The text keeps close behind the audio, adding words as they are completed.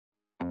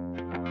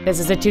This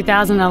is a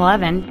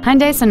 2011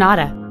 Hyundai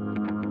Sonata.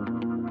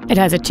 It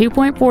has a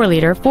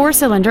 2.4-liter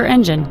four-cylinder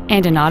engine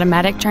and an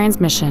automatic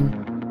transmission.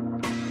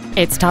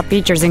 Its top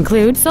features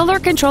include solar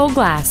control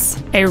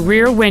glass, a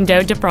rear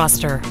window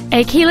defroster,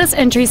 a keyless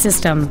entry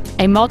system,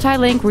 a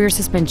multi-link rear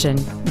suspension,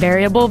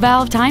 variable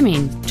valve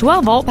timing,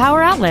 12-volt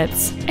power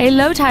outlets, a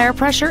low tire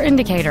pressure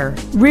indicator,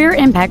 rear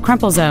impact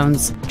crumple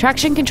zones,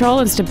 traction control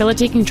and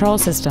stability control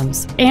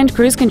systems, and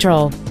cruise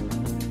control.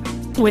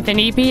 With an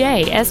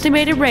EPA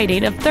estimated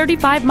rating of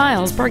 35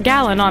 miles per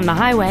gallon on the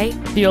highway,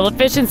 fuel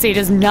efficiency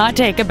does not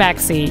take a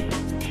backseat.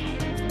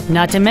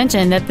 Not to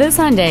mention that this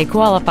Hyundai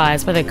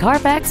qualifies for the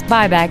Carfax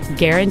buyback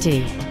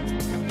guarantee.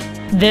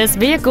 This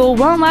vehicle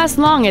won't last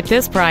long at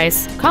this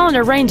price. Call and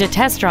arrange a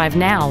test drive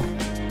now.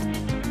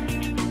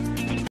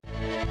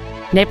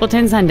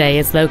 Napleton's Hyundai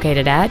is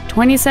located at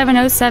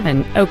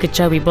 2707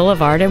 Okeechobee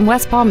Boulevard in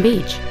West Palm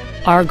Beach.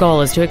 Our goal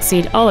is to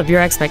exceed all of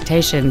your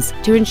expectations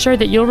to ensure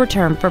that you'll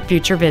return for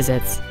future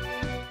visits.